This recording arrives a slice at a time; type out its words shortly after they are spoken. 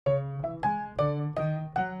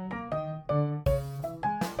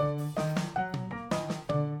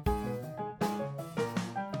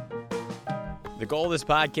The goal of this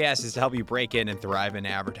podcast is to help you break in and thrive in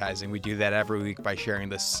advertising. We do that every week by sharing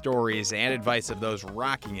the stories and advice of those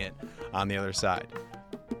rocking it on the other side.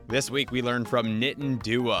 This week, we learned from Nitin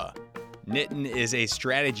Dua. Nitin is a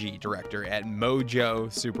strategy director at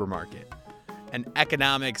Mojo Supermarket. An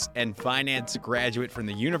economics and finance graduate from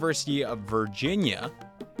the University of Virginia,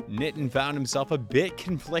 Nitin found himself a bit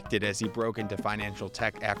conflicted as he broke into financial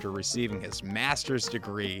tech after receiving his master's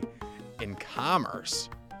degree in commerce.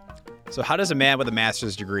 So how does a man with a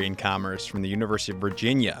master's degree in commerce from the University of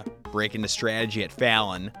Virginia break into strategy at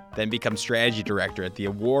Fallon, then become strategy director at the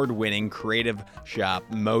award-winning creative shop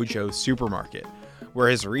Mojo Supermarket, where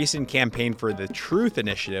his recent campaign for the Truth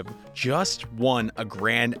Initiative just won a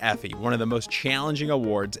grand Effie, one of the most challenging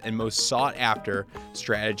awards and most sought-after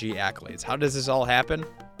strategy accolades? How does this all happen?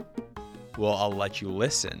 Well, I'll let you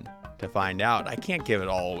listen to find out. I can't give it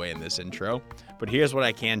all away in this intro, but here's what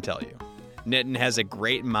I can tell you. Nitin has a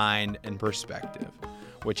great mind and perspective,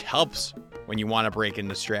 which helps when you want to break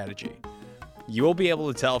into strategy. You will be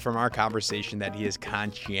able to tell from our conversation that he is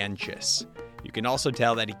conscientious. You can also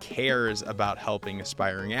tell that he cares about helping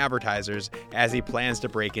aspiring advertisers as he plans to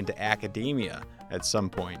break into academia at some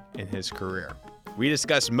point in his career. We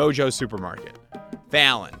discuss Mojo Supermarket,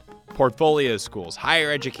 Fallon, portfolio schools, higher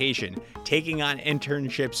education, taking on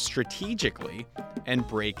internships strategically, and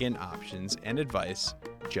break-in options and advice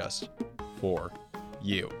just for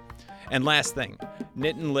you. And last thing,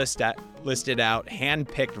 Nitin listed out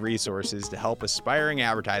hand-picked resources to help aspiring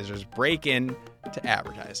advertisers break in to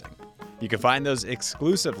advertising. You can find those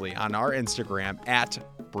exclusively on our Instagram at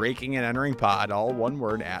Breaking and Entering Pod, all one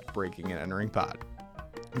word, at Breaking and Entering Pod.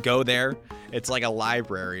 Go there. It's like a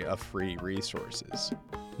library of free resources.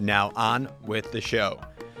 Now on with the show.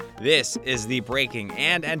 This is the Breaking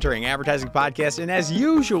and Entering Advertising Podcast, and as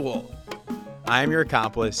usual, I am your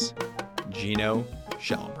accomplice, Gino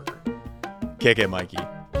Schellenberger. Kick it, Mikey.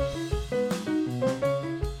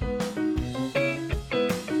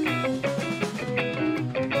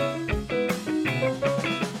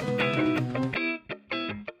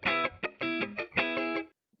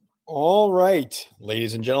 All right,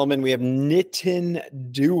 ladies and gentlemen, we have Nitin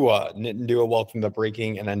Dua. Nitin Dua, welcome to the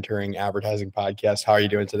Breaking and Entering Advertising Podcast. How are you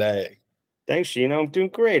doing today? Thanks, Gino. I'm doing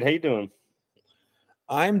great. How you doing?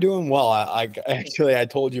 I'm doing well. I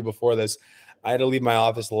told you before this, I had to leave my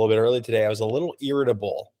office a little bit early today. I was a little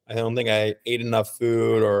irritable. I don't think I ate enough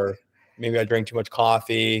food, or maybe I drank too much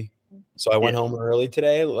coffee. So I went home early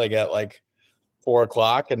today, at 4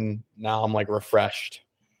 o'clock, and now I'm refreshed.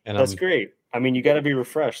 And that's great. I mean, you got to be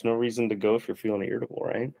refreshed. No reason to go if you're feeling irritable,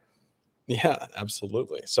 right? Yeah,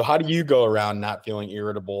 absolutely. So how do you go around not feeling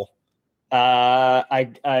irritable?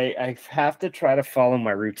 I have to try to follow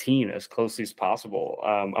my routine as closely as possible.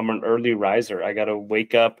 I'm an early riser. I got to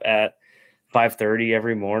wake up at 5:30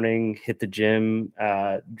 every morning, hit the gym,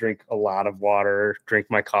 drink a lot of water, drink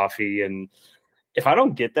my coffee. And if I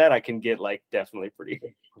don't get that, I can get definitely pretty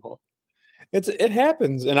irritable. It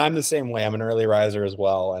happens. And I'm the same way. I'm an early riser as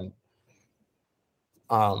well.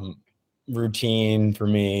 And routine for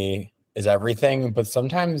me is everything, but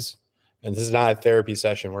sometimes, and this is not a therapy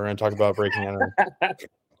session, we're going to talk about breaking entering.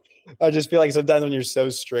 I just feel like sometimes when you're so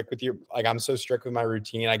strict with I'm so strict with my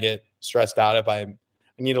routine, I get stressed out if I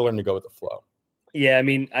need to learn to go with the flow. Yeah. I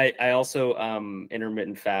mean, I also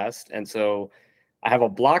intermittent fast. And so I have a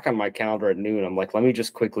block on my calendar at noon. I'm like, let me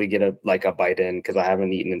just quickly get a bite in because I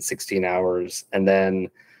haven't eaten in 16 hours. And then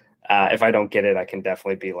if I don't get it, I can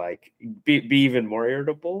definitely be even more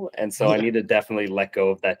irritable. And so I need to definitely let go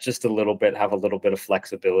of that just a little bit, have a little bit of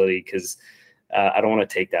flexibility, because I don't want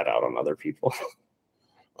to take that out on other people.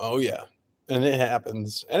 Oh, yeah. And it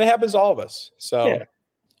happens. And it happens to all of us. So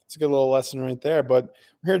it's a good little lesson right there. But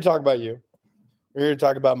we're here to talk about you. We're here to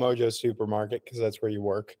talk about Mojo Supermarket because that's where you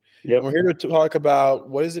work. Yep. We're here to talk about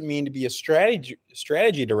what does it mean to be a strategy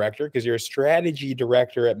director, because you're a strategy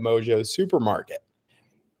director at Mojo Supermarket.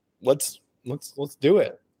 Let's do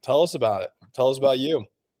it. Tell us about it. Tell us about you.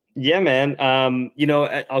 Yeah, man.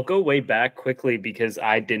 I'll go way back quickly because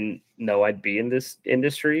I didn't know I'd be in this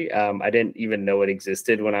industry. I didn't even know it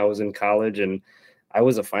existed when I was in college, and I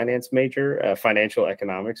was a finance major, a financial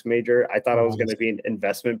economics major. I thought I was going to be an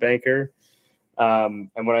investment banker.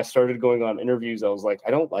 And when I started going on interviews, I was like,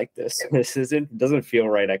 I don't like this. This doesn't feel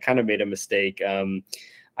right. I kind of made a mistake.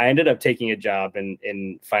 I ended up taking a job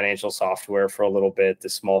in financial software for a little bit, the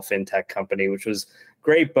small fintech company, which was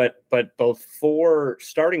great. But before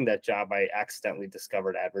starting that job, I accidentally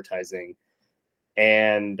discovered advertising.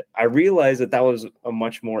 And I realized that was a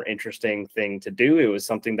much more interesting thing to do. It was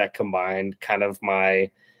something that combined kind of my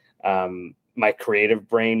my creative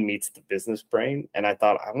brain meets the business brain. And I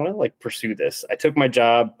thought, I want to like pursue this. I took my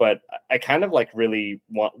job, but I kind of like really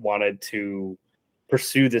wanted to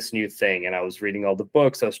pursue this new thing. And I was reading all the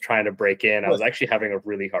books. I was trying to break in. I was actually having a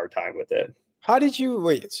really hard time with it. How did you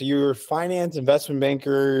wait? So you were a finance investment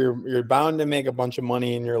banker. You're bound to make a bunch of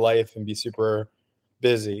money in your life and be super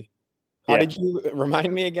busy. How did you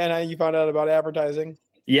remind me again how you found out about advertising?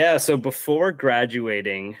 Yeah. So before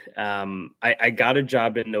graduating, I got a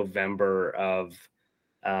job in November of,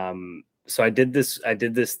 so I did this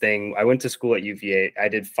thing. I went to school at UVA. I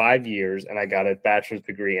did 5 years and I got a bachelor's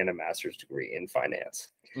degree and a master's degree in finance.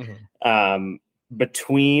 Mm-hmm.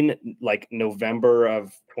 Between like November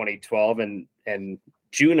of 2012 and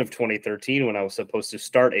June of 2013, when I was supposed to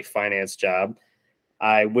start a finance job,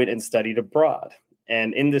 I went and studied abroad.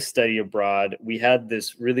 And in this study abroad, we had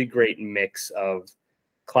this really great mix of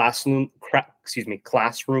classroom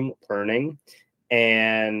learning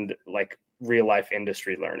and like real life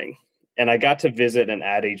industry learning. And I got to visit an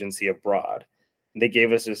ad agency abroad. They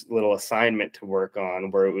gave us this little assignment to work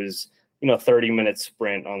on where it was, 30-minute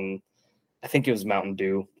sprint on, I think it was Mountain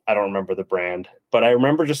Dew. I don't remember the brand, but I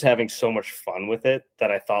remember just having so much fun with it that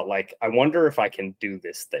I thought like, I wonder if I can do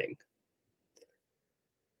this thing.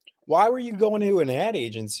 Why were you going to an ad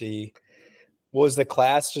agency? Was the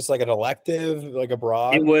class just like an elective, like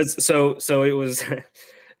abroad? It was so it was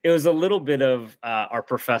it was a little bit of our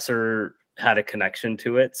professor had a connection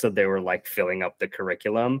to it, so they were like filling up the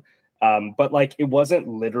curriculum. But like it wasn't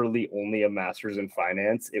literally only a master's in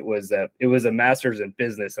finance. It was a master's in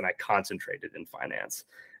business, and I concentrated in finance.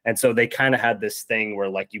 And so they kind of had this thing where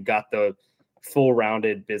like you got the full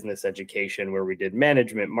rounded business education where we did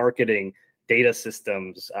management, marketing, data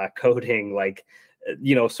systems, coding, like,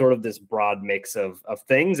 sort of this broad mix of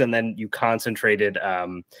things. And then you concentrated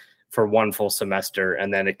for one full semester.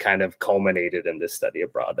 And then it kind of culminated in this study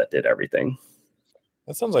abroad that did everything.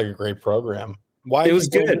 That sounds like a great program. It was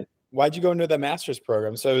good. Why'd you go into the master's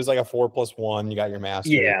program? So it was like a 4+1, you got your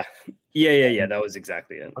master's. Yeah. That was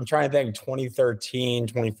exactly it. I'm trying to think 2013,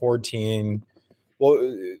 2014.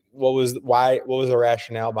 What was the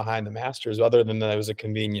rationale behind the master's other than that it was a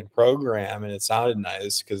convenient program and it sounded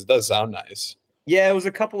nice? Because it does sound nice. Yeah, it was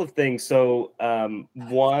a couple of things. So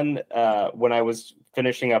one, when I was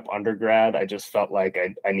finishing up undergrad, I just felt like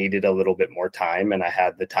I needed a little bit more time, and I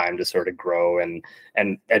had the time to sort of grow and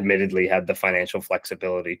admittedly had the financial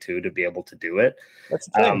flexibility to be able to do it. That's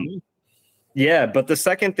the thing. Yeah, but the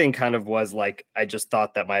second thing kind of was like I just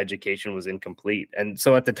thought that my education was incomplete. And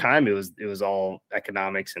so at the time it was all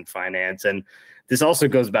economics and finance. And this also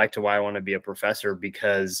goes back to why I want to be a professor,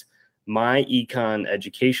 because my econ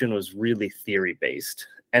education was really theory based,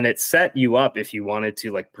 and it set you up if you wanted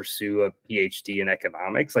to like pursue a PhD in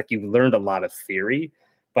economics. Like you learned a lot of theory,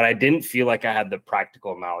 but I didn't feel like I had the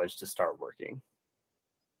practical knowledge to start working.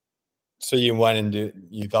 So you went and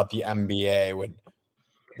you thought the MBA would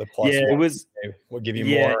would give you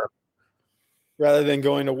more rather than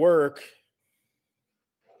going to work.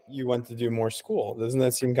 You went to do more school. Doesn't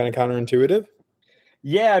that seem kind of counterintuitive?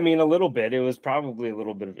 Yeah, I mean, a little bit. It was probably a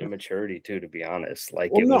little bit of immaturity too, to be honest.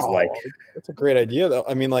 Like that's a great idea though.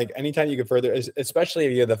 I mean, like anytime you can further, especially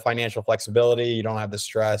if you have the financial flexibility, you don't have the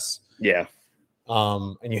stress. Yeah.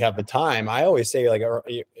 And you have the time. I always say like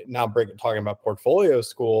now talking about portfolio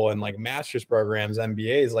school and like master's programs,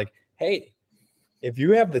 MBAs, like, hey, if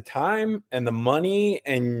you have the time and the money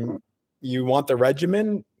and you want the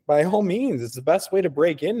regimen, by all means, it's the best way to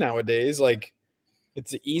break in nowadays. Like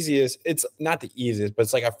it's the easiest. It's not the easiest, but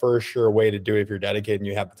it's like a for sure way to do it if you're dedicated and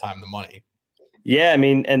you have the time and the money. Yeah, I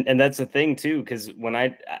mean, and that's the thing too, because when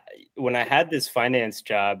I had this finance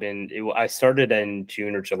job and I started in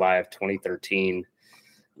June or July of 2013,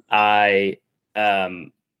 I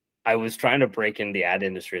was trying to break in the ad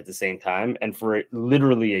industry at the same time. And for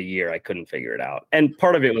literally a year, I couldn't figure it out. And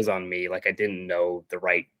part of it was on me. Like I didn't know the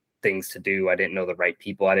right things to do. I didn't know the right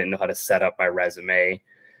people. I didn't know how to set up my resume.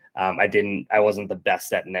 I wasn't the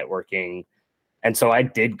best at networking. And so I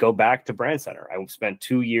did go back to Brand Center. I spent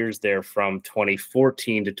 2 years there from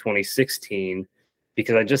 2014 to 2016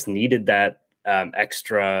 because I just needed that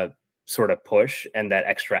extra sort of push and that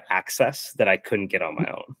extra access that I couldn't get on my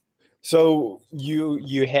own. So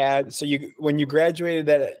when you graduated,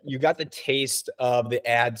 that you got the taste of the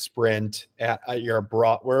ad sprint at your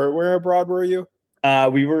abroad. Where abroad were you?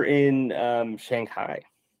 We were in Shanghai.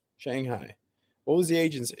 Shanghai. What was the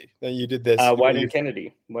agency that you did this? White &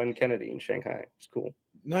 Kennedy in Shanghai. It's cool.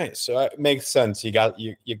 Nice. So it makes sense. You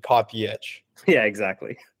caught the itch. Yeah,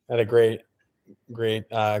 exactly. Had a great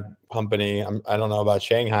company. I don't know about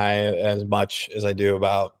Shanghai as much as I do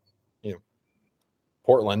about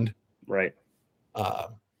Portland. Right.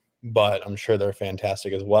 but I'm sure they're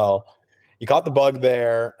fantastic as well. You caught the bug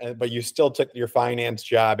there, but you still took your finance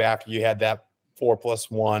job after you had that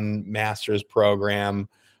 4+1 master's program,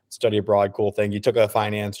 study abroad, cool thing. You took a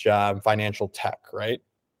finance job, financial tech, right?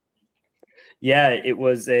 Yeah, it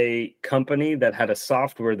was a company that had a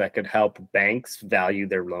software that could help banks value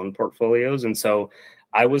their loan portfolios. And so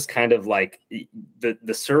I was kind of like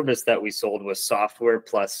the service that we sold was software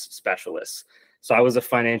plus specialists. So I was a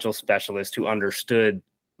financial specialist who understood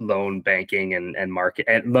loan banking and market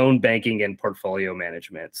and loan banking and portfolio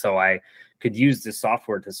management. So I could use the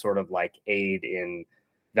software to sort of like aid in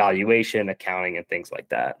valuation, accounting, and things like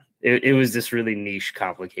that. It was this really niche,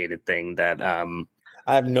 complicated thing that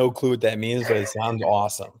I have no clue what that means, but it sounds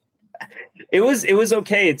awesome. it was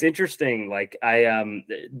okay. It's interesting. Like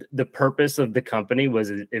the purpose of the company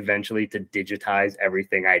was eventually to digitize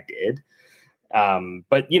everything I did.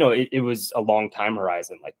 But it was a long time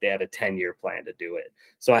horizon. Like they had a 10-year plan to do it.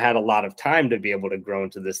 So I had a lot of time to be able to grow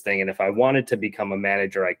into this thing. And if I wanted to become a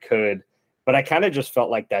manager, I could, but I kind of just felt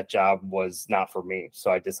like that job was not for me.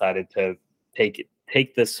 So I decided to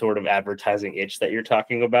take this sort of advertising itch that you're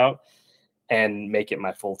talking about and make it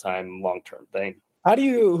my full-time long-term thing.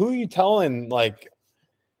 Who are you telling? Like,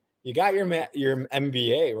 you got your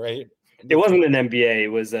MBA, right? It wasn't an MBA. It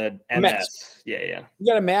was a MS. Yeah. You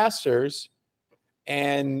got a master's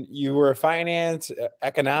and you were finance,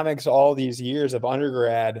 economics, all these years of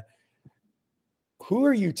undergrad. Who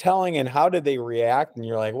are you telling and how did they react? And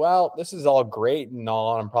you're like, well, this is all great and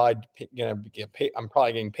all. I'm probably going to get paid. I'm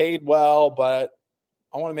probably getting paid well, but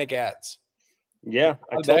I want to make ads. Yeah.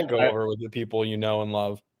 How did that go over with the people you know and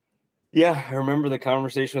love? Yeah, I remember the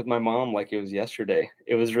conversation with my mom like it was yesterday.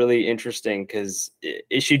 It was really interesting because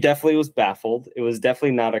she definitely was baffled. It was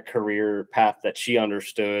definitely not a career path that she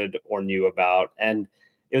understood or knew about. And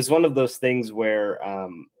it was one of those things where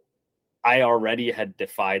I already had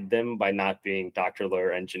defied them by not being doctor,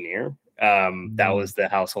 lawyer, engineer. That was the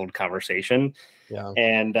household conversation. Yeah.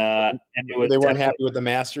 And they weren't happy with the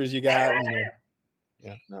masters you got.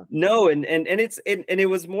 Yeah. No, and it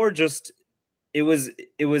was more just it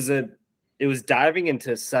was diving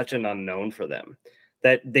into such an unknown for them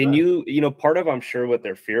that they knew, part of, I'm sure what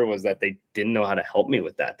their fear was that they didn't know how to help me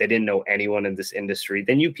with that. They didn't know anyone in this industry.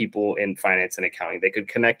 They knew people in finance and accounting. They could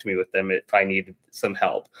connect me with them if I needed some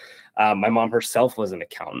help. My mom herself was an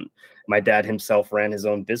accountant. My dad himself ran his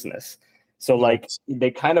own business. So like they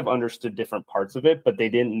kind of understood different parts of it, but they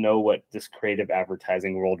didn't know what this creative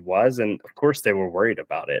advertising world was. And of course they were worried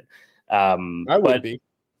about it. I would be.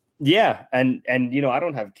 Yeah, and I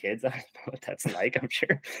don't have kids. I don't know what that's like. I'm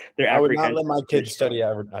sure they're. I would not let my kids study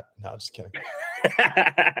advertising. No, just kidding.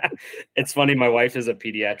 It's funny. My wife is a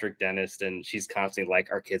pediatric dentist, and she's constantly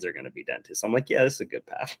like, "Our kids are going to be dentists." I'm like, "Yeah, this is a good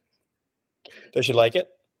path." Does she like it?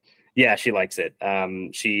 Yeah, she likes it.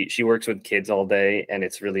 She works with kids all day, and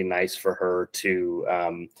it's really nice for her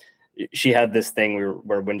to. She had this thing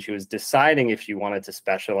where when she was deciding if she wanted to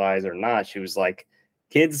specialize or not, she was like,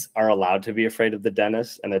 kids are allowed to be afraid of the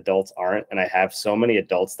dentist and adults aren't. And I have so many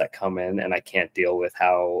adults that come in and I can't deal with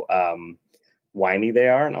how whiny they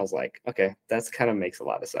are. And I was like, okay, that's kind of makes a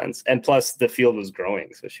lot of sense. And plus the field was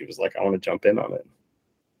growing. So she was like, I want to jump in on it.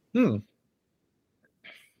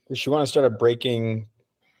 Does she want to start a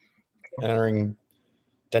entering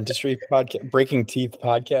dentistry podcast, breaking teeth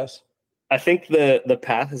podcast? I think the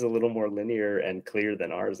path is a little more linear and clear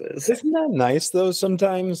than ours is. Isn't that nice though?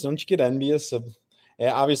 Sometimes don't you get envious of?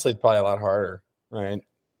 Yeah, obviously it's probably a lot harder, right?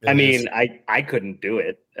 I mean, I couldn't do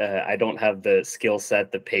it. I don't have the skill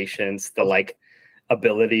set, the patience, the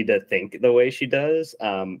ability to think the way she does.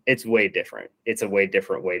 It's way different. It's a way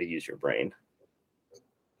different way to use your brain.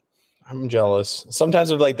 I'm jealous.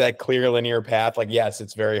 Sometimes with like that clear linear path, like, yes,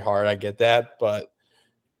 it's very hard. I get that, but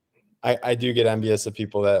I do get envious of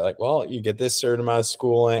people that like, well, you get this certain amount of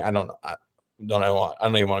schooling. I don't know. I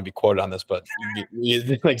don't even want to be quoted on this, but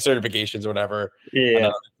you like certifications or whatever.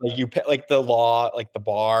 Yeah. Like you like the law, like the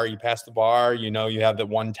bar, you pass the bar, you have the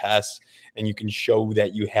one test and you can show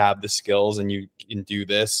that you have the skills and you can do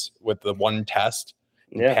this with the one test.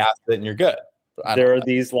 You pass it and you're good. There are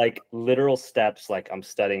these like literal steps. Like I'm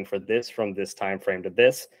studying for this from this time frame to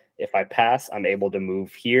this. If I pass, I'm able to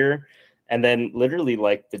move here. And then literally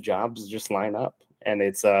like the jobs just line up. And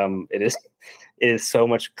it is so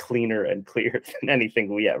much cleaner and clearer than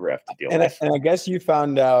anything we ever have to deal with. And I guess you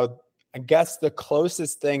found out, the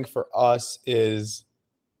closest thing for us is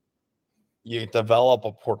you develop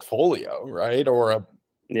a portfolio, right? Or a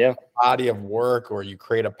body of work, or you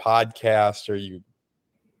create a podcast, or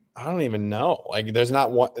I don't even know. Like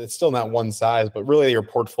it's still not one size, but really your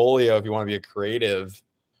portfolio, if you want to be a creative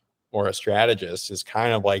or a strategist, is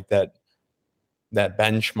kind of like that that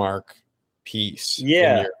benchmark piece.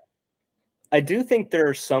 Yeah. I do think there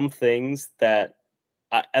are some things that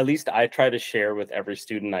at least I try to share with every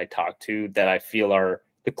student I talk to that I feel are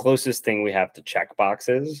the closest thing we have to check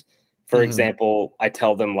boxes. For example, I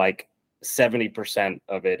tell them like 70%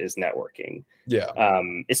 of it is networking. Yeah.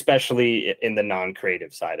 Especially in the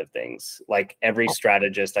non-creative side of things. Like every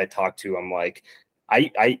strategist I talk to, I'm like,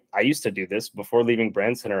 I used to do this before leaving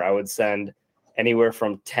Brand Center. I would send anywhere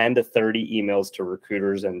from 10 to 30 emails to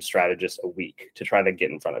recruiters and strategists a week to try to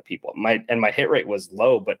get in front of people. My hit rate was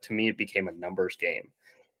low, but to me, it became a numbers game.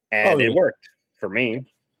 And it worked for me.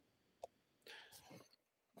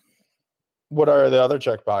 What are the other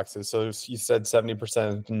check boxes? So you said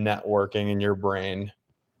 70% networking in your brain.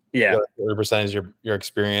 Yeah. 30% is your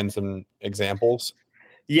experience and examples.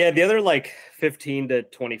 Yeah. The other like 15 to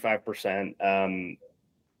 25%. And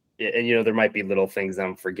there might be little things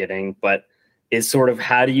I'm forgetting, but is sort of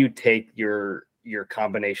how do you take your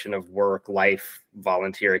combination of work, life,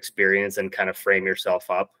 volunteer experience and kind of frame yourself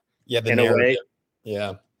up in a way.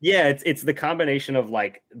 Yeah. Yeah, it's the combination of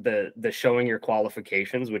like the showing your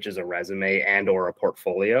qualifications, which is a resume and or a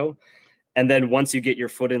portfolio, and then once you get your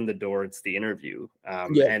foot in the door, it's the interview.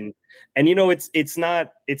 And it's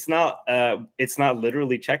not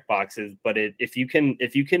literally check boxes, but if you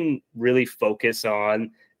can really focus on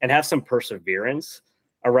and have some perseverance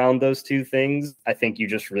around those two things, I think you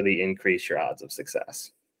just really increase your odds of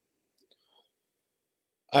success.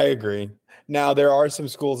 I agree. Now, there are some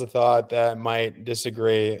schools of thought that might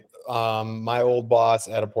disagree. My old boss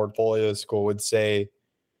at a portfolio school would say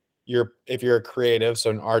if you're a creative, so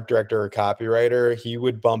an art director or copywriter, he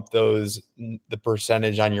would bump the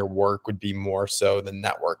percentage on your work would be more so than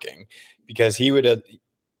networking, because he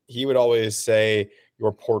would always say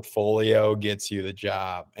your portfolio gets you the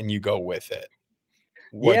job and you go with it.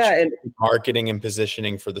 And marketing and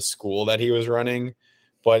positioning for the school that he was running.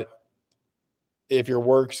 But if your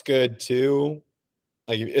work's good too,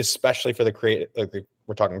 like especially for the creative, like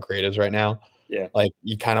we're talking creatives right now. Yeah. Like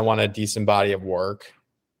you kind of want a decent body of work,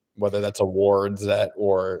 whether that's awards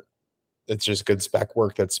or it's just good spec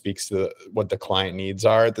work that speaks to what the client needs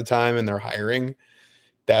are at the time and they're hiring.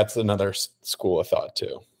 That's another school of thought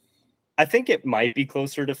too. I think it might be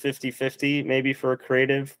closer to 50-50 maybe for a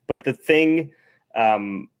creative. But the thing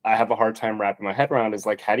I have a hard time wrapping my head around is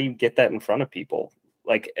like, how do you get that in front of people?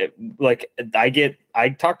 Like I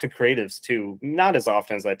talk to creatives too, not as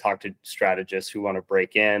often as I talk to strategists who want to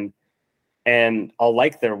break in, and I'll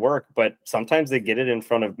like their work, but sometimes they get it in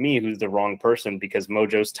front of me, who's the wrong person, because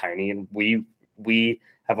Mojo's tiny and we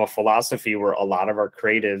have a philosophy where a lot of our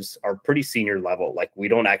creatives are pretty senior level. Like we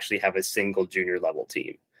don't actually have a single junior level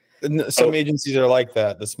team. Some agencies are like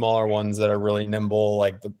that, the smaller ones that are really nimble,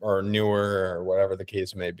 or newer or whatever the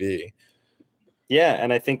case may be. Yeah,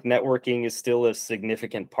 and I think networking is still a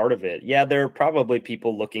significant part of it. Yeah, there are probably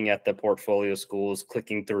people looking at the portfolio schools,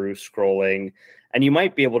 clicking through, scrolling, and you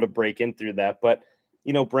might be able to break in through that. But,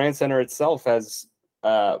 Brand Center itself has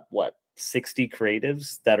 60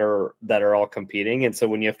 creatives that are all competing. And so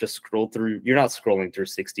when you have to scroll through, you're not scrolling through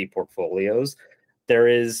 60 portfolios. There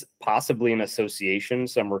is possibly an association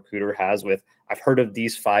some recruiter has with, I've heard of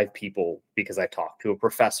these 5 people because I talked to a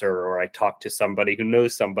professor or I talked to somebody who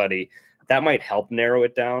knows somebody. That might help narrow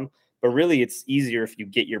it down, but really it's easier if you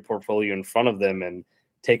get your portfolio in front of them and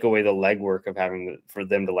take away the legwork of for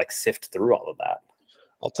them to like sift through all of that.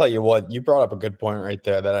 I'll tell you what, you brought up a good point right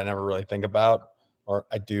there that I never really think about, or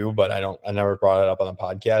I do, but I never brought it up on the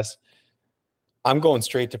podcast. I'm going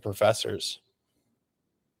straight to professors.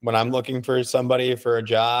 When I'm looking for somebody for a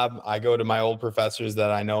job, I go to my old professors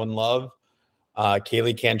that I know and love.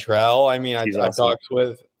 Kaylee Cantrell. I mean, I talked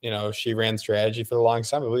with, she ran strategy for the longest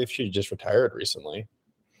time. I believe she just retired recently.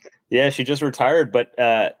 Yeah, she just retired, but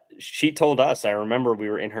she told us, I remember we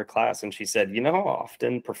were in her class and she said, how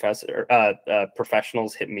often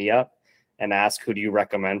professionals hit me up and ask, who do you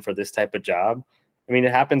recommend for this type of job? I mean,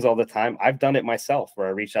 it happens all the time. I've done it myself where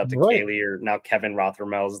I reached out to Kaylee, or now Kevin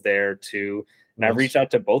Rothermel's there too. And I've reached out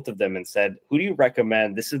to both of them and said, who do you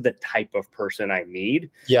recommend? This is the type of person I need.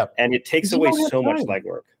 Yeah. And it takes away so much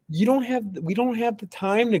legwork. We don't have the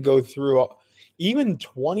time to go through even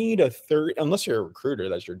 20 to 30, unless you're a recruiter,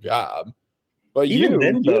 that's your job. But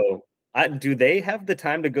do they have the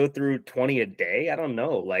time to go through 20 a day? I don't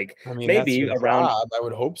know. Maybe around, job. I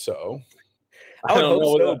would hope so. I would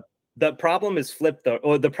hope so. The problem is flipped though,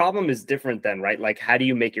 or the problem is different then, right? Like, how do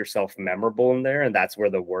you make yourself memorable in there? And that's where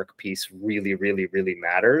the work piece really, really, really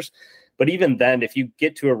matters. But even then, if you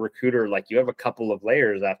get to a recruiter, like you have a couple of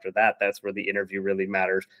layers after that, that's where the interview really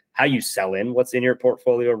matters. How you sell in what's in your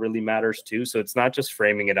portfolio really matters too. So it's not just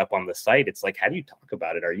framing it up on the site. It's like, how do you talk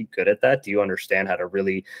about it? Are you good at that? Do you understand how to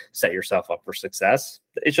really set yourself up for success?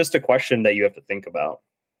 It's just a question that you have to think about.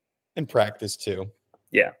 And practice too.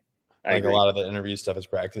 Yeah. I agree. A lot of the interview stuff is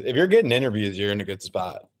practice. If you're getting interviews, you're in a good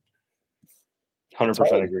spot.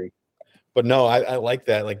 100% agree. But no, I like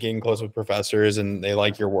that, like getting close with professors and they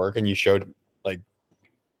like your work and you showed like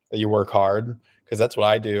that you work hard, because that's what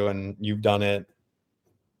I do and you've done it.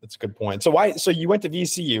 That's a good point. So you went to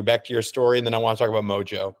VCU, back to your story, and then I want to talk about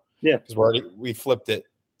Mojo. Yeah. Because we flipped it.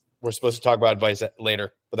 We're supposed to talk about advice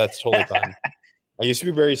later, but that's totally fine. I used to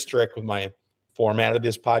be very strict with my format of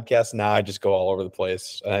this podcast. Now I just go all over the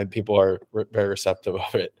place and people are very receptive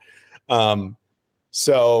of it.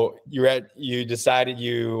 So you decided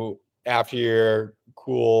after your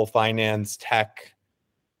cool finance tech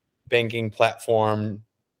banking platform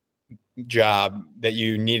job that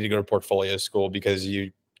you needed to go to portfolio school because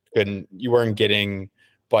you weren't getting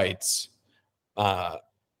bites.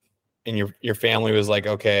 And your family was like,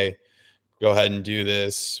 okay, go ahead and do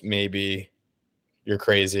this. Maybe you're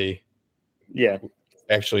crazy. Yeah.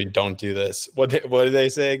 Actually, don't do this. What did they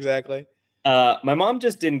say exactly? My mom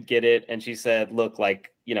just didn't get it. And she said, look, like,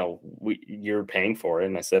 you're paying for it.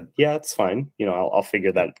 And I said, yeah, it's fine. I'll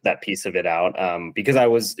figure that piece of it out. Because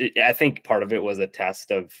I think part of it was a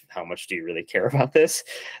test of how much do you really care about this?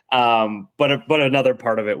 But another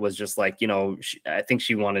part of it was just like, I think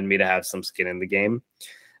she wanted me to have some skin in the game.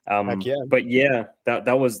 But yeah,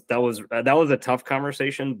 that was a tough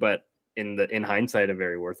conversation, but in hindsight, a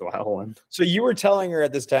very worthwhile one. So you were telling her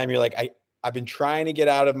at this time, you're like, I've been trying to get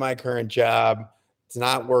out of my current job. It's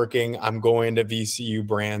not working. I'm going to VCU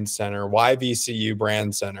Brand Center. Why VCU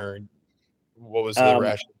Brand Center? What was the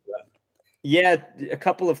rationale for that? Yeah, a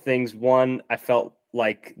couple of things. One, I felt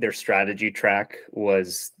like their strategy track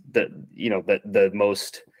was the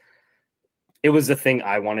most. It was the thing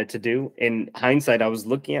I wanted to do. In hindsight, I was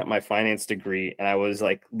looking at my finance degree and I was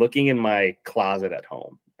like looking in my closet at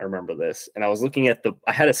home. I remember this. And I was looking at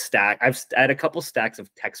I had a stack. I had a couple stacks of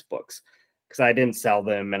textbooks because I didn't sell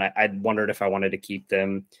them. And I wondered if I wanted to keep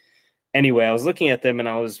them. Anyway, I was looking at them and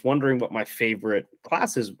I was wondering what my favorite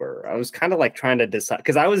classes were. I was kind of like trying to decide,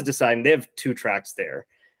 because I was deciding, they have 2 tracks there,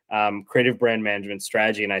 creative brand management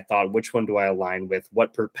strategy. And I thought, which one do I align with?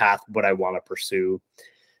 What path would I want to pursue?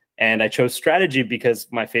 And I chose strategy because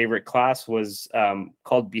my favorite class was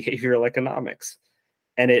called behavioral economics.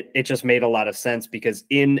 And it just made a lot of sense because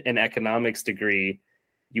in an economics degree,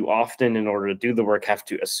 you often, in order to do the work, have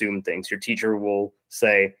to assume things. Your teacher will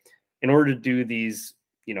say, in order to do these,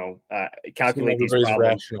 calculate these problems.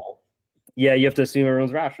 Rational. Yeah, you have to assume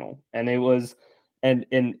everyone's rational. And it was, and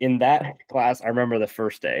in that class, I remember the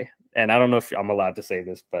first day, and I don't know if I'm allowed to say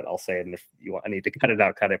this, but I'll say it. And if you want, I need to cut it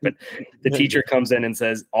out, cut it. But the teacher comes in and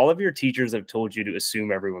says, all of your teachers have told you to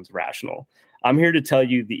assume everyone's rational. I'm here to tell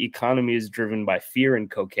you the economy is driven by fear and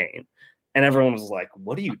cocaine. And everyone was like,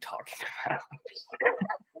 what are you talking about?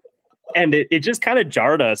 And it just kind of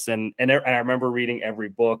jarred us. And I remember reading every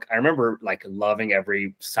book. I remember like loving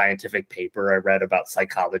every scientific paper I read about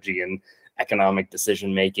psychology and economic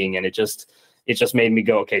decision making. And it just made me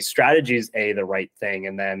go, okay, strategy is the right thing.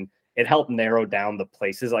 And then it helped narrow down the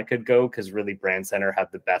places I could go because really Brand Center had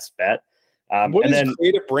the best bet. What is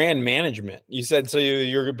creative brand management? You said so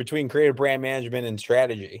you're between creative brand management and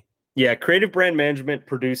strategy. Yeah, creative brand management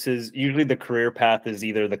produces, usually the career path is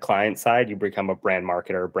either the client side, you become a brand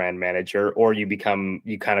marketer or brand manager, or you kind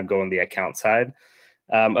of go on the account side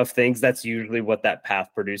of things. That's usually what that path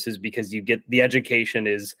produces because you get the education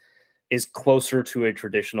is closer to a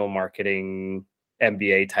traditional marketing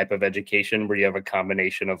MBA type of education where you have a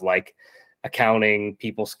combination of like accounting,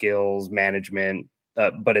 people skills, management,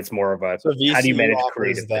 but it's more of a how do you manage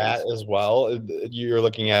creative that things as well? You're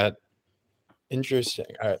looking at interesting.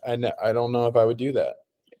 I don't know if I would do that.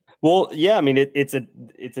 Well, yeah, I mean it's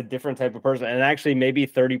a different type of person, and actually maybe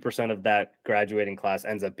 30% of that graduating class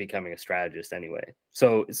ends up becoming a strategist anyway.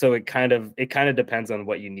 So it kind of depends on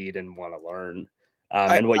what you need and want to learn.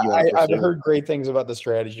 And what you want to pursue. I've heard great things about the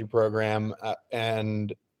strategy program,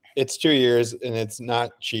 and it's 2 years and it's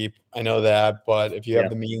not cheap. I know that, but if you have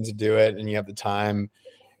the means to do it and you have the time,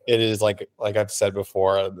 it is like I've said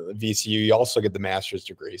before, VCU, you also get the master's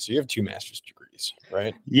degree. So you have 2 master's degrees,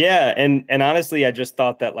 right? Yeah. And honestly, I just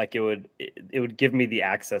thought that like it would give me the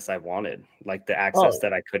access I wanted, like the access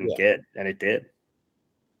that I couldn't get. And it did.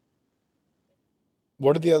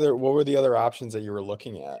 What were the other options that you were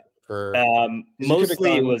looking at for?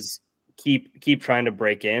 Mostly it was keep trying to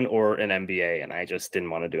break in or an MBA. And I just didn't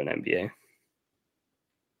want to do an MBA.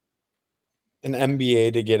 an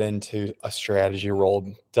MBA to get into a strategy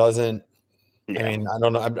role doesn't. Yeah. I mean, I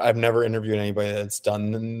don't know. I've never interviewed anybody that's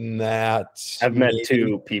done that. I've met Maybe.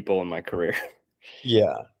 2 people in my career.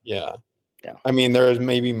 Yeah. Yeah. I mean, there's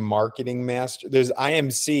maybe marketing master. There's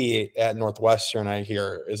IMC at Northwestern, I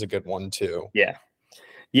hear, is a good one too. Yeah.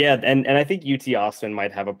 Yeah, and I think UT Austin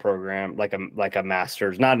might have a program like a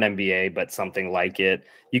master's, not an MBA, but something like it.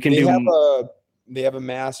 You can They have a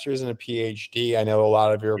master's and a PhD. I know a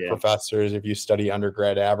lot of your professors, if you study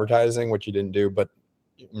undergrad advertising, which you didn't do, but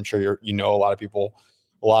I'm sure you know a lot of people.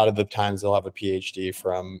 A lot of the times they'll have a PhD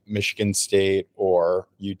from Michigan State or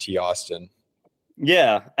UT Austin.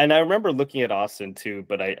 Yeah, and I remember looking at Austin too,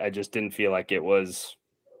 but I just didn't feel like it was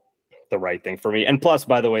the right thing for me. And plus,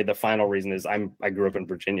 by the way, the final reason is I grew up in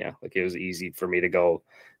Virginia. Like it was easy for me to go.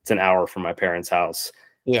 It's an hour from my parents' house.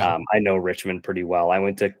 Yeah, I know Richmond pretty well. I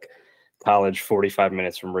went to college 45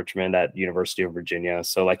 minutes from Richmond at University of Virginia.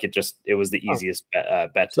 So like it was the easiest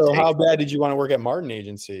bet to so take. How bad did you want to work at Martin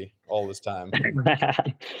Agency all this time?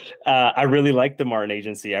 I really liked the Martin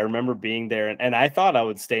Agency. I remember being there and I thought I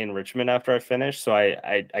would stay in Richmond after I finished. So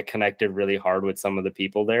I connected really hard with some of the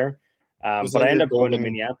people there. But I ended up going to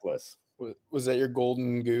Minneapolis. Was that your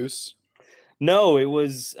golden goose? No, it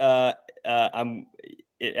was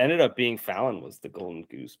it ended up being Fallon was the golden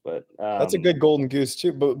goose, but that's a good golden goose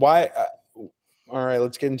too. But why? All right,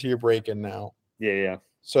 let's get into your break-in now. Yeah.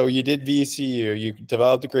 So you did VCU, you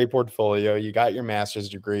developed a great portfolio, you got your master's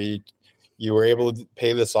degree, you were able to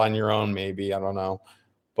pay this on your own, maybe, I don't know,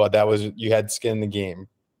 but you had skin in the game.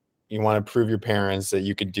 You want to prove your parents that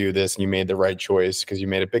you could do this and you made the right choice because you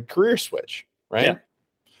made a big career switch, right? Yeah.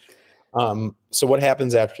 So what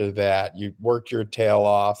happens after that? You worked your tail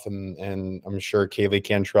off, and I'm sure Kaylee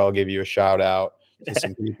Cantrell gave you a shout out to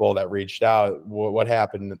some people that reached out. What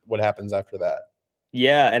happened? What happens after that?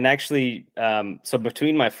 Yeah, and actually, so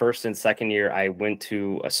between my first and second year, I went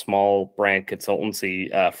to a small brand consultancy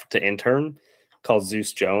to intern called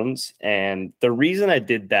Zeus Jones, and the reason I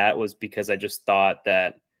did that was because I just thought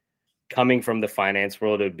that coming from the finance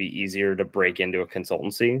world, it would be easier to break into a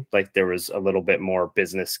consultancy. Like there was a little bit more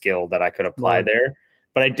business skill that I could apply there,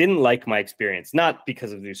 but I didn't like my experience, not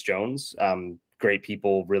because of Zeus Jones. Great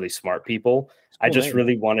people, really smart people. I just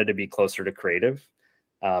really wanted to be closer to creative.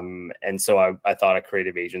 And so I thought a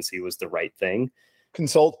creative agency was the right thing.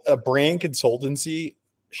 A brand consultancy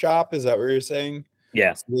shop. Is that what you're saying?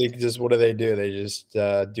 Yeah. So what do? They just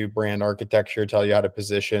do brand architecture, tell you how to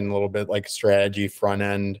position, a little bit like strategy, front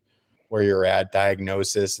end, where you're at,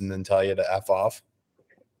 diagnosis, and then tell you to F off.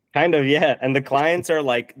 Kind of, yeah. And the clients are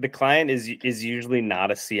like, the client is usually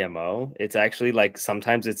not a CMO. It's actually like,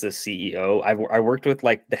 sometimes it's a CEO. I worked with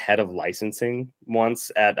like the head of licensing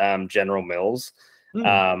once at General Mills.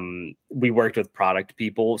 We worked with product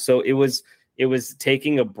people. So it was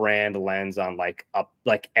taking a brand lens on like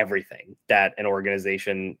everything that an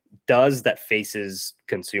organization does that faces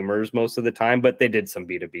consumers most of the time, but they did some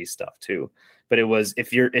B2B stuff too. But it was,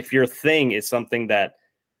 if your thing is something that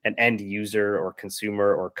an end user or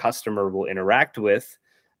consumer or customer will interact with,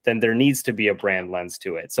 then there needs to be a brand lens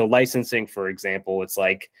to it. So licensing, for example, it's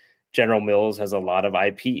like General Mills has a lot of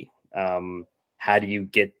IP. How do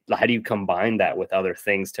you combine that with other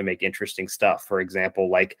things to make interesting stuff? For example,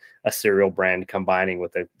 like a cereal brand combining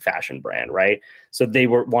with a fashion brand, right? So they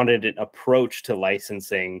wanted an approach to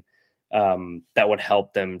licensing that would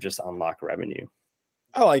help them just unlock revenue.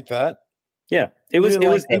 I like that. Yeah, it was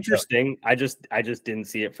interesting. I just didn't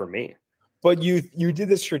see it for me. But you did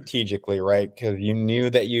this strategically, right? Because you knew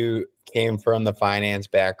that you came from the finance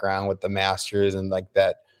background with the masters and like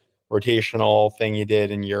that rotational thing you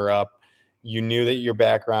did in Europe. You knew that your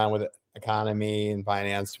background with economy and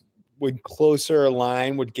finance would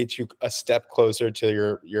get you a step closer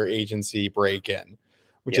to your agency break-in,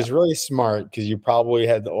 which is really smart because you probably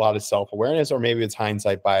had a lot of self-awareness, or maybe it's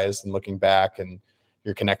hindsight bias and looking back and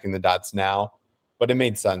you're connecting the dots now, but it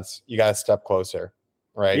made sense. You got a step closer,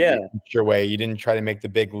 right? Yeah. Your way. You didn't try to make the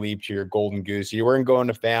big leap to your golden goose. You weren't going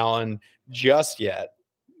to Fallon just yet.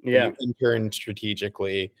 Yeah. You interned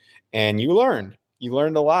strategically and you learned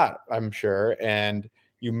a lot, I'm sure. And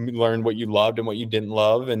you learned what you loved and what you didn't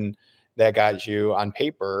love. And that got you on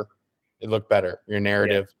paper. It looked better. Your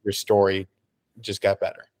narrative, your story just got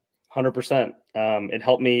better. 100%.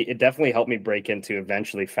 It definitely helped me break into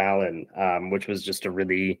eventually Fallon, which was just a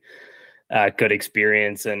really good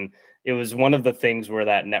experience. And it was one of the things where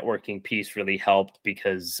that networking piece really helped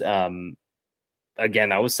because,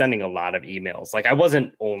 again, I was sending a lot of emails. Like I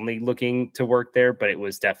wasn't only looking to work there, but it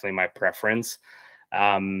was definitely my preference.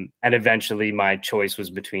 And eventually my choice was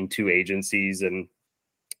between 2 agencies, and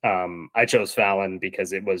I chose Fallon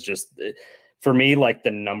because it was just for me, like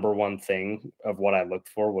the number one thing of what I looked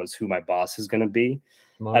for was who my boss is going to be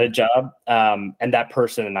at a job. And that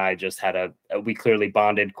person and I just had we clearly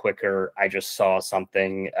bonded quicker. I just saw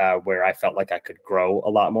something where I felt like I could grow a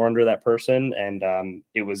lot more under that person. And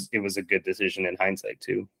it was a good decision in hindsight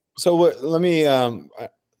too. So let me,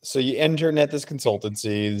 so you interned at this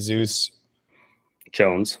consultancy, Zeus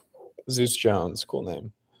Jones, cool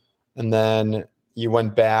name. And then you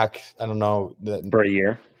went back, I don't know,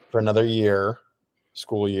 for another year,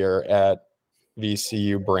 school year at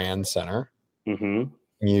VCU Brand Center. Mm-hmm.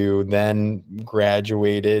 You then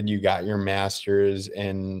graduated, you got your master's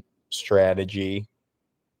in strategy,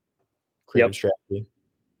 creative strategy.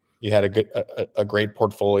 You had a great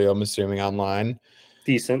portfolio, I'm assuming, online.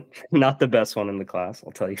 Decent. Not the best one in the class,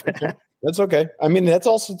 I'll tell you that. That's okay. I mean, that's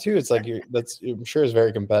also too, it's like, I'm sure it's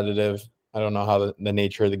very competitive. I don't know how the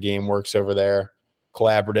nature of the game works over there.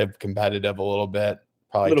 Collaborative, competitive a little bit.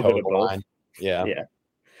 Probably a little bit of both. Yeah. Yeah.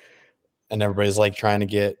 And everybody's like trying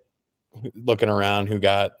to looking around who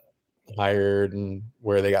got hired and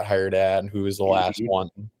where they got hired at and who was the last one.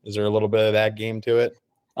 Is there a little bit of that game to it?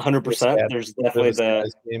 100%. There's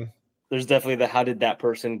definitely the how did that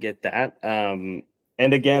person get that? And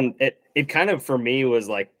again, it kind of for me was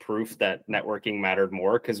like proof that networking mattered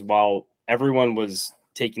more, because while everyone was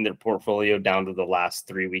taking their portfolio down to the last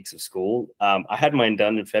 3 weeks of school, I had mine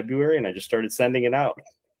done in February and I just started sending it out.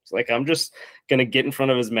 It's like, I'm just going to get in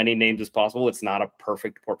front of as many names as possible. It's not a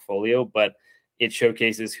perfect portfolio, but it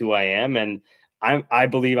showcases who I am. And I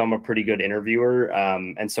believe I'm a pretty good interviewer.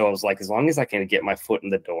 And so I was like, as long as I can get my foot in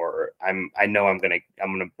the door, I know I'm going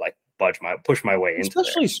to like push my way into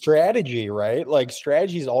especially strategy, right? Like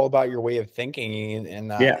strategy is all about your way of thinking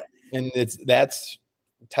and that's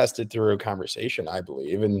tested through a conversation, I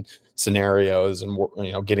believe, and scenarios and,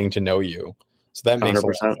 getting to know you. So that makes 100%. A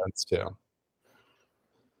lot of sense too.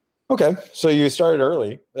 Okay. So you started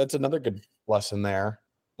early. That's another good lesson there.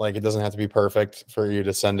 Like it doesn't have to be perfect for you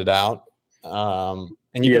to send it out. And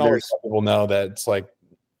you can always let people know that it's like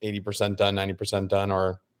 80% done, 90% done,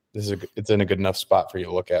 or it's in a good enough spot for you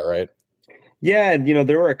to look at, right? Yeah. And,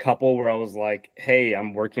 there were a couple where I was like, hey,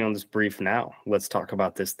 I'm working on this brief now. Let's talk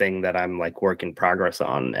about this thing that I'm like work in progress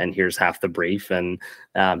on. And here's half the brief. And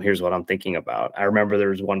here's what I'm thinking about. I remember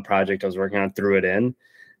there was one project I was working on, threw it in,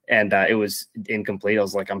 and it was incomplete. I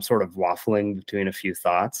was like, I'm sort of waffling between a few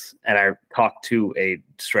thoughts. And I talked to a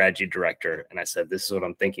strategy director and I said, this is what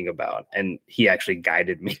I'm thinking about. And he actually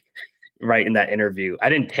guided me right in that interview. I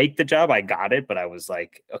didn't take the job. I got it, but I was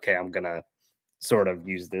like, okay, I'm going to sort of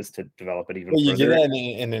use this to develop it even further. You did that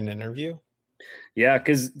in an interview? Yeah,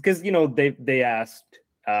 because they asked,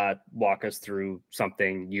 walk us through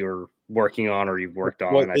something you're working on or you've worked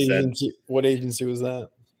on. What agency was that?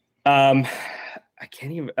 I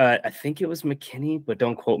can't even, I think it was McKinney, but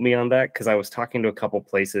don't quote me on that because I was talking to a couple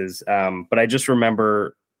places. But I just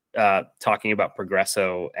remember talking about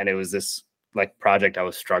Progresso, and it was this like project I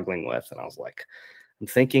was struggling with. And I was like, I'm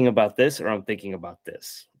thinking about this or I'm thinking about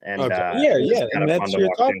this. And yeah. And that's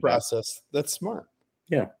your thought process. That's smart.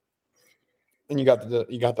 Yeah. And you got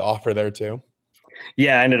the offer there too.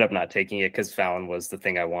 Yeah, I ended up not taking it because Fallon was the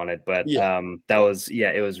thing I wanted. But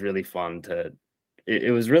it was really fun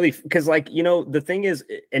it was really, because the thing is,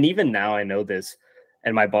 and even now I know this,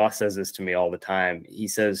 and my boss says this to me all the time. He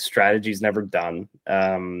says strategy's never done.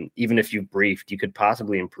 Even if you've briefed, you could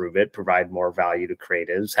possibly improve it, provide more value to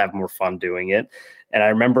creatives, have more fun doing it. And I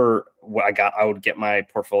remember I would get my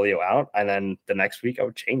portfolio out, and then the next week I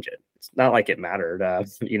would change it. It's not like it mattered.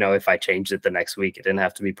 If I changed it the next week, it didn't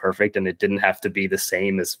have to be perfect, and it didn't have to be the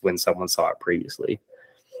same as when someone saw it previously.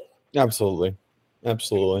 Absolutely.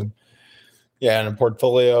 Yeah, and a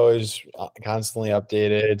portfolio is constantly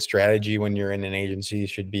updated. Strategy when you're in an agency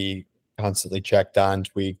should be constantly checked on,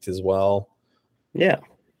 tweaked as well. Yeah.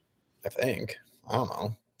 I think. I don't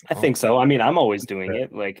know. I think so. I mean, I'm always doing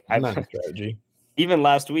it. Like I'm not a strategy. Even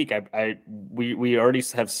last week, we already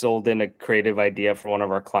have sold in a creative idea for one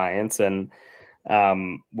of our clients, and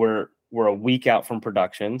we're a week out from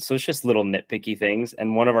production. So it's just little nitpicky things.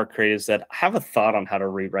 And one of our creatives said, I have a thought on how to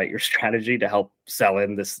rewrite your strategy to help sell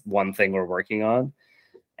in this one thing we're working on.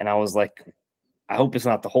 And I was like, I hope it's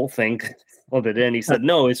not the whole thing. Well, it in. He said,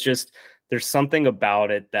 no, it's just, there's something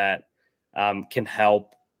about it that can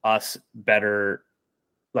help us better,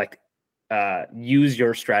 use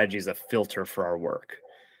your strategy as a filter for our work.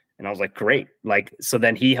 And I was like, great. So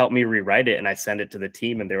then he helped me rewrite it, and I sent it to the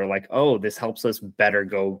team, and they were like, oh, this helps us better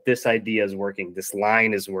go. This idea is working. This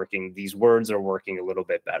line is working. These words are working a little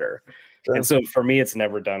bit better. Sure. And so for me, it's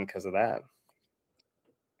never done because of that.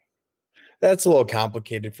 That's a little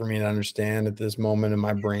complicated for me to understand at this moment in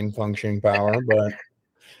my brain functioning power, but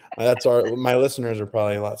My listeners are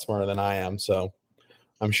probably a lot smarter than I am, so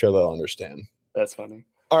I'm sure they'll understand. That's funny.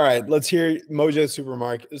 All right, let's hear Mojo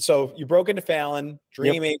Supermarket. So you broke into Fallon,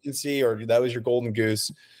 dream agency, or that was your golden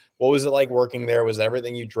goose. What was it like working there? Was it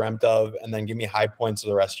everything you dreamt of? And then give me high points of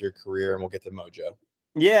the rest of your career, and we'll get to Mojo.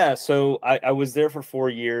 Yeah, so I was there for 4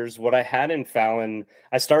 years. What I had in Fallon,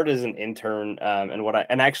 I started as an intern,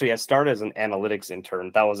 and actually I started as an analytics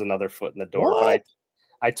intern. That was another foot in the door. What? But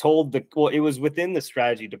I told it was within the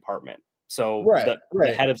strategy department. So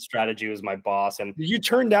the head of strategy was my boss. And did you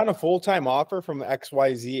turn down a full-time offer from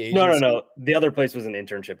XYZ agency? No. The other place was an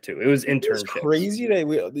internship too. It was internship. Crazy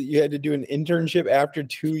that you had to do an internship after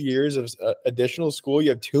 2 years of additional school. You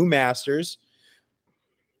have 2 masters.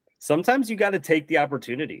 Sometimes you got to take the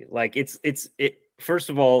opportunity. Like it. First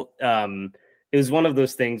of all, it was one of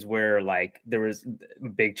those things where like there was a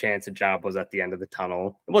big chance a job was at the end of the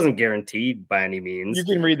tunnel. It wasn't guaranteed by any means. You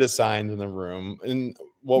can read the signs in the room. And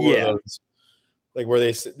what were those? Like, were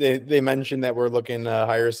they mentioned that we're looking to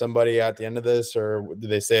hire somebody at the end of this, or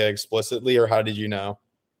did they say it explicitly, or how did you know?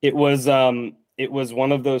 It was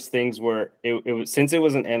one of those things where it was, since it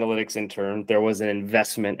was an analytics intern, there was an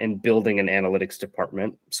investment in building an analytics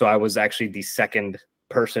department. So I was actually the second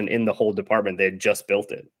person in the whole department. They had just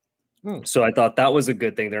built it. So I thought that was a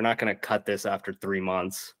good thing. They're not going to cut this after 3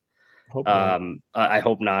 months. I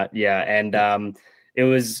hope not. Yeah. And it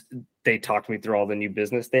was, they talked me through all the new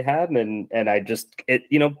business they had. And I just,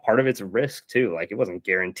 part of it's a risk too. Like it wasn't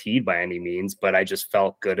guaranteed by any means, but I just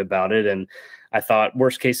felt good about it. And I thought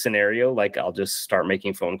worst case scenario, like I'll just start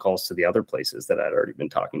making phone calls to the other places that I'd already been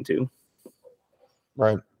talking to.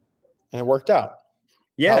 Right. And it worked out.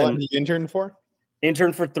 Yeah. How long did you intern for?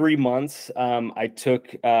 Interned for 3 months. I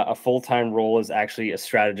took a full-time role as actually a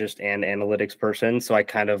strategist and analytics person. So I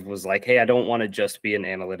kind of was like, hey, I don't want to just be an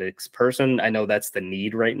analytics person. I know that's the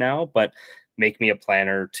need right now, but make me a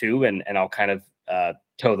planner too. And I'll kind of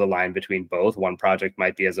toe the line between both. One project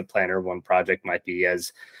might be as a planner. One project might be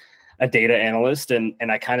as a data analyst. And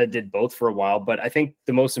I kind of did both for a while. But I think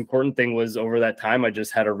the most important thing was over that time, I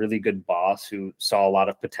just had a really good boss who saw a lot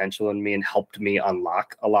of potential in me and helped me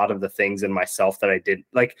unlock a lot of the things in myself that I did.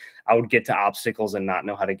 Like I would get to obstacles and not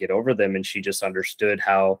know how to get over them. And she just understood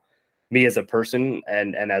how me as a person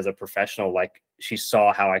and as a professional, like she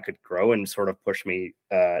saw how I could grow and sort of push me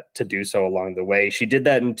to do so along the way. She did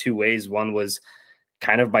that in 2 ways. One was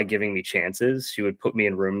kind of by giving me chances. She would put me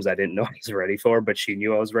in rooms I didn't know I was ready for, but she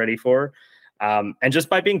knew I was ready for. And just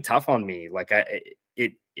by being tough on me, like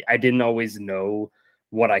I didn't always know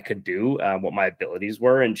what I could do, what my abilities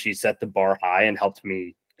were. And she set the bar high and helped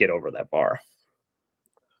me get over that bar.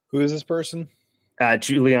 Who is this person?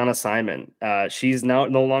 Juliana Simon. She's now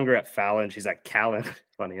no longer at Fallon. She's at Callan,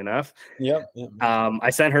 funny enough. Yep. I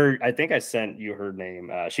think I sent you her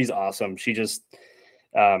name. She's awesome. She's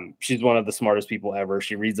one of the smartest people ever.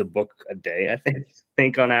 She reads a book a day, I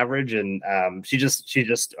think on average. And she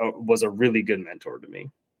just was a really good mentor to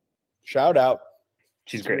me. Shout out.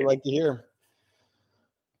 She's great. I'd like to hear.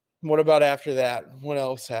 What about after that? What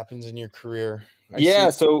else happens in your career?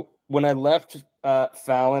 So when I left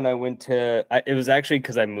Fallon, I went to, it was actually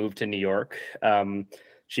because I moved to New York.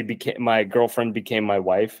 My girlfriend became my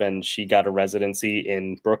wife, and she got a residency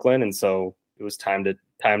in Brooklyn. And so it was time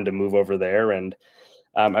to move over there. And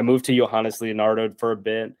I moved to Johannes Leonardo for a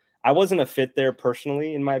bit. I wasn't a fit there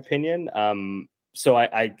personally, in my opinion. So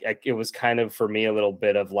it was kind of for me a little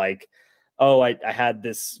bit of like, I had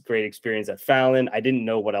this great experience at Fallon. I didn't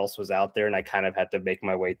know what else was out there, and I kind of had to make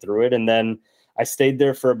my way through it. And then I stayed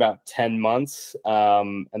there for about 10 months.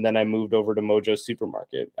 And then I moved over to Mojo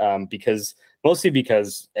Supermarket because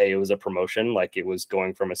A, it was a promotion, like it was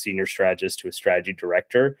going from a senior strategist to a strategy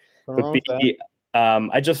director. But B,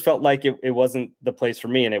 I just felt like it wasn't the place for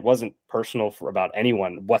me, and it wasn't personal about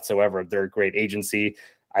anyone whatsoever. They're a great agency.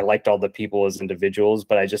 I liked all the people as individuals,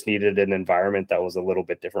 but I just needed an environment that was a little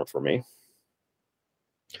bit different for me.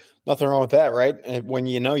 Nothing wrong with that, right? And when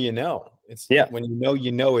you know, when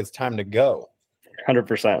you know, it's time to go.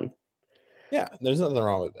 100%. Yeah, there's nothing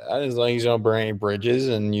wrong with that. As long as you don't burn any bridges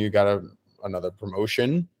and you got another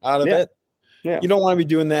promotion out of it. Yeah. You don't want to be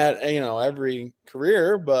doing that, every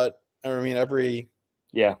career, but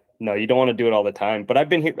Yeah. No, you don't want to do it all the time. But I've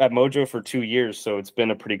been here at Mojo for 2 years, so it's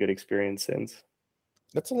been a pretty good experience since.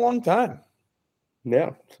 That's a long time.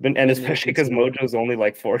 Yeah. And especially because Mojo's only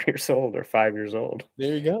like 4 years old or 5 years old.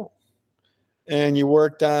 There you go. And you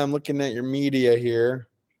worked on looking at your media here.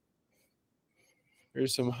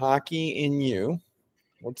 There's some hockey in you.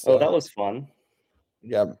 What's that? That was fun.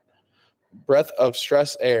 Yeah. Breath of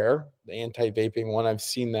Stress Air, the anti-vaping one. I've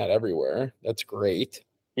seen that everywhere. That's great.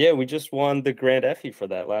 Yeah, we just won the Grand Effie for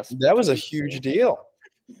that That was a huge deal.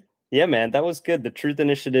 Yeah, man, that was good. The Truth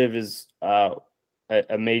Initiative is a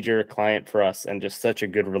major client for us, and just such a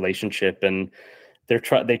good relationship. And they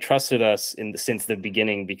trusted us since the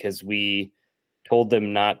beginning, because we told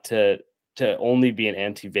them not to only be an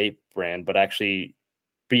anti-vape brand, but actually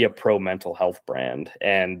be a pro mental health brand.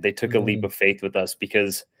 And they took a leap of faith with us,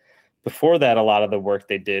 because before that, a lot of the work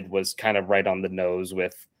they did was kind of right on the nose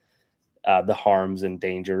with the harms and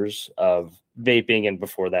dangers of vaping, and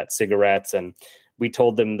before that, cigarettes. And we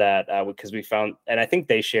told them that because we found, and I think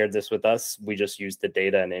they shared this with us, we just used the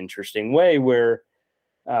data in an interesting way, where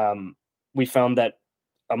we found that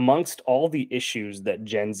amongst all the issues that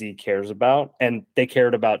Gen Z cares about, and they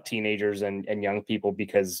cared about teenagers and young people,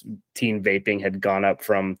 because teen vaping had gone up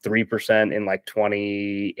from 3% in like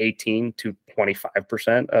 2018 to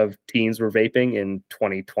 25% of teens were vaping in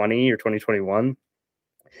 2020 or 2021.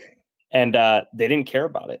 And they didn't care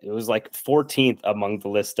about it. It was like 14th among the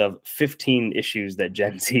list of 15 issues that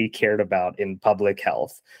Gen Z cared about in public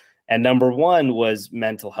health. And number one was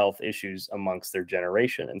mental health issues amongst their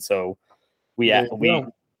generation. And so we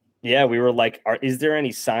were like, is there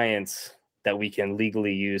any science that we can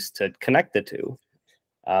legally use to connect the two?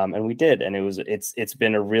 And we did. And it's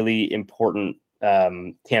been a really important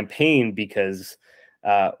campaign, because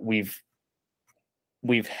we've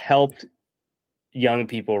helped young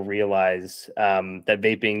people realize that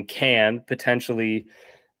vaping can potentially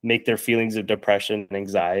make their feelings of depression and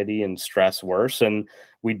anxiety and stress worse. And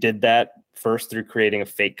we did that first through creating a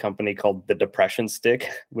fake company called the Depression Stick,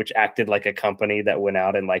 which acted like a company that went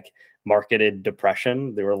out and like marketed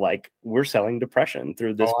depression. They were like, we're selling depression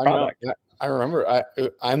through this product. I remember.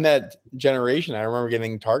 I'm that generation. I remember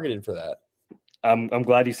getting targeted for that. I'm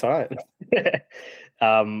glad you saw it.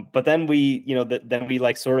 But then then we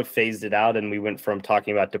like sort of phased it out, and we went from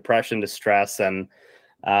talking about depression to stress. And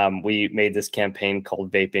we made this campaign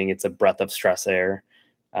called Vaping It's a Breath of Stress Air.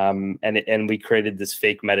 And we created this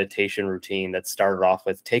fake meditation routine that started off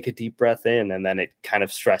with take a deep breath in, and then it kind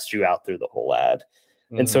of stressed you out through the whole ad.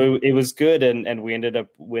 And so it was good. And we ended up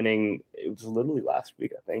winning, it was literally last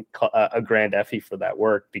week, I think, a grand Effie for that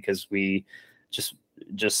work, because we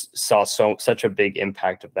just saw such a big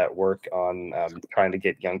impact of that work on trying to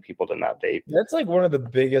get young people to not vape. That's like one of the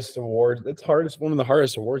biggest awards. It's one of the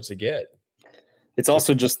hardest awards to get. It's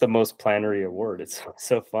also just the most planary award. It's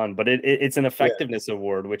so fun, but it's an effectiveness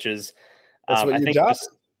award, which is that's what I think job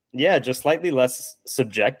just slightly less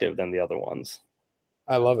subjective than the other ones.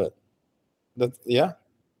 I love it.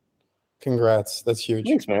 Congrats. That's huge.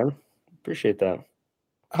 Thanks, man. Appreciate that.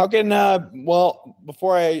 How can well,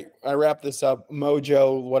 before I wrap this up,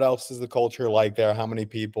 Mojo, what else is the culture like there? How many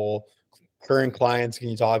people, current clients can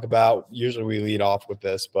you talk about? Usually we lead off with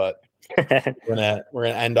this, but we're gonna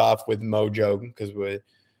end off with Mojo, because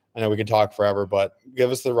I know we can talk forever, but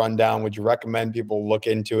give us the rundown. Would you recommend people look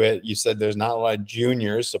into it? You said there's not a lot of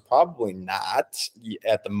juniors, so probably not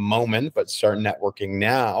at the moment, but start networking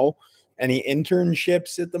now. Any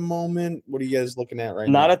internships at the moment? What are you guys looking at right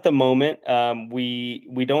now? Not at the moment.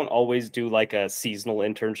 We don't always do like a seasonal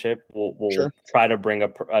internship. We'll try to bring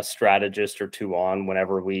a strategist or two on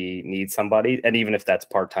whenever we need somebody. And even if that's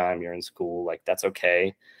part-time, you're in school, like that's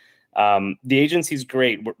okay. The agency's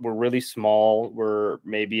great. We're really small. We're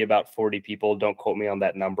maybe about 40 people. Don't quote me on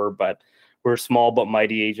that number, but we're a small but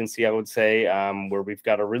mighty agency, I would say, where we've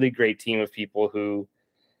got a really great team of people who,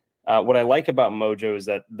 what I like about Mojo is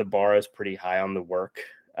that the bar is pretty high on the work.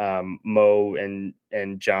 Mo and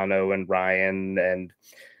Jono and Ryan and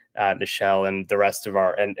Nichelle and the rest of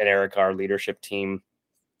and Eric, our leadership team,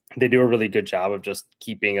 they do a really good job of just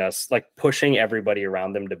keeping us, like, pushing everybody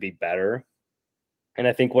around them to be better. And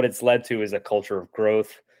I think what it's led to is a culture of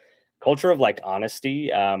growth, culture of like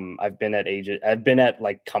honesty. I've been at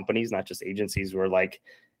like companies, not just agencies, where like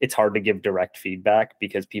it's hard to give direct feedback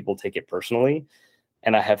because people take it personally.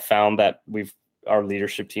 And I have found that our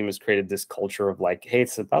leadership team has created this culture of like, hey,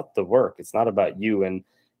 it's about the work. It's not about you. And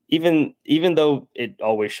even though it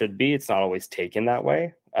always should be, it's not always taken that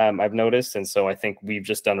way. I've noticed. And so I think we've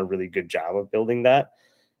just done a really good job of building that.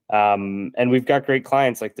 And we've got great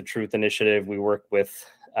clients like the Truth Initiative. We work with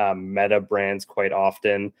Meta brands quite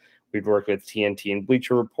often. We've worked with TNT and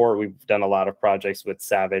Bleacher Report. We've done a lot of projects with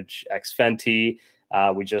Savage X Fenty.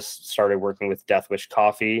 We just started working with Death Wish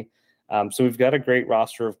Coffee. So we've got a great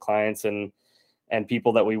roster of clients and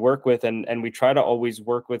people that we work with. And we try to always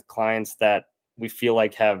work with clients that we feel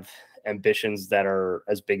like have ambitions that are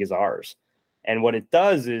as big as ours. And what it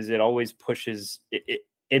does is it always pushes,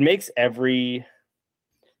 it makes every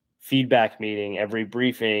feedback meeting, every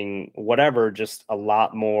briefing, whatever, just a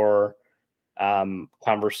lot more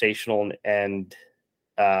conversational and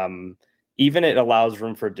even it allows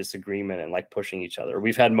room for disagreement and like pushing each other.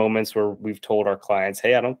 We've had moments where we've told our clients,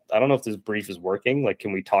 hey, I don't know if this brief is working. Like,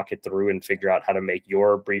 can we talk it through and figure out how to make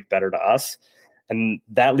your brief better to us? And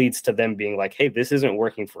that leads to them being like, hey, this isn't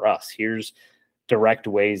working for us. Here's direct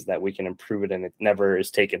ways that we can improve it. And it never is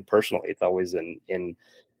taken personally. It's always in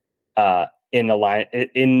the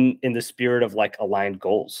spirit of like aligned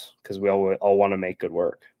goals, because we all want to make good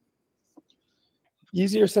work.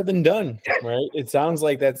 Easier said than done, right? It sounds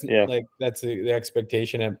like that's the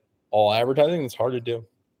expectation at all advertising. It's hard to do.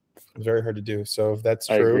 It's very hard to do. So if that's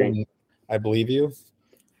true, and I believe you,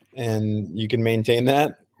 and you can maintain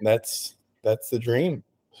that, that's the dream.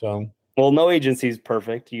 So, well, no agency is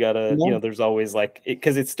perfect. You gotta, there's always like,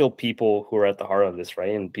 because it's still people who are at the heart of this,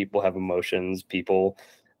 right? And people have emotions. People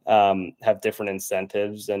have different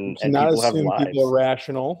incentives, and people have lives. People are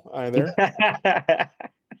rational either.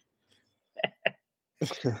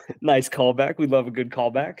 Nice callback. We love a good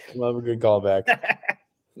callback. Love a good callback.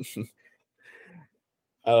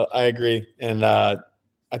 I agree. And I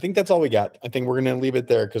think that's all we got. I think we're going to leave it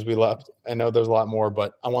there because we left. I know there's a lot more,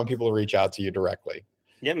 but I want people to reach out to you directly.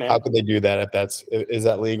 Yeah, man. How could they do that? Is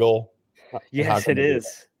that legal? Yes, it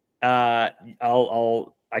is. I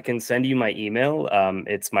can send you my email.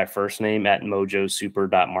 It's my first name at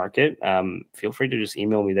mojosuper.market. Feel free to just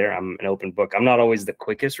email me there. I'm an open book. I'm not always the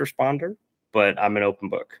quickest responder, but I'm an open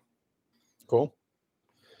book. Cool.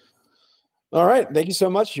 All right. Thank you so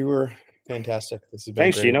much. You were fantastic. This has been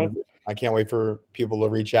Thanks, great. Gino. I can't wait for people to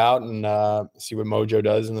reach out and see what Mojo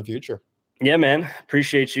does in the future. Yeah, man.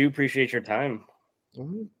 Appreciate you. Appreciate your time.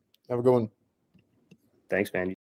 Have a good one. Thanks, man.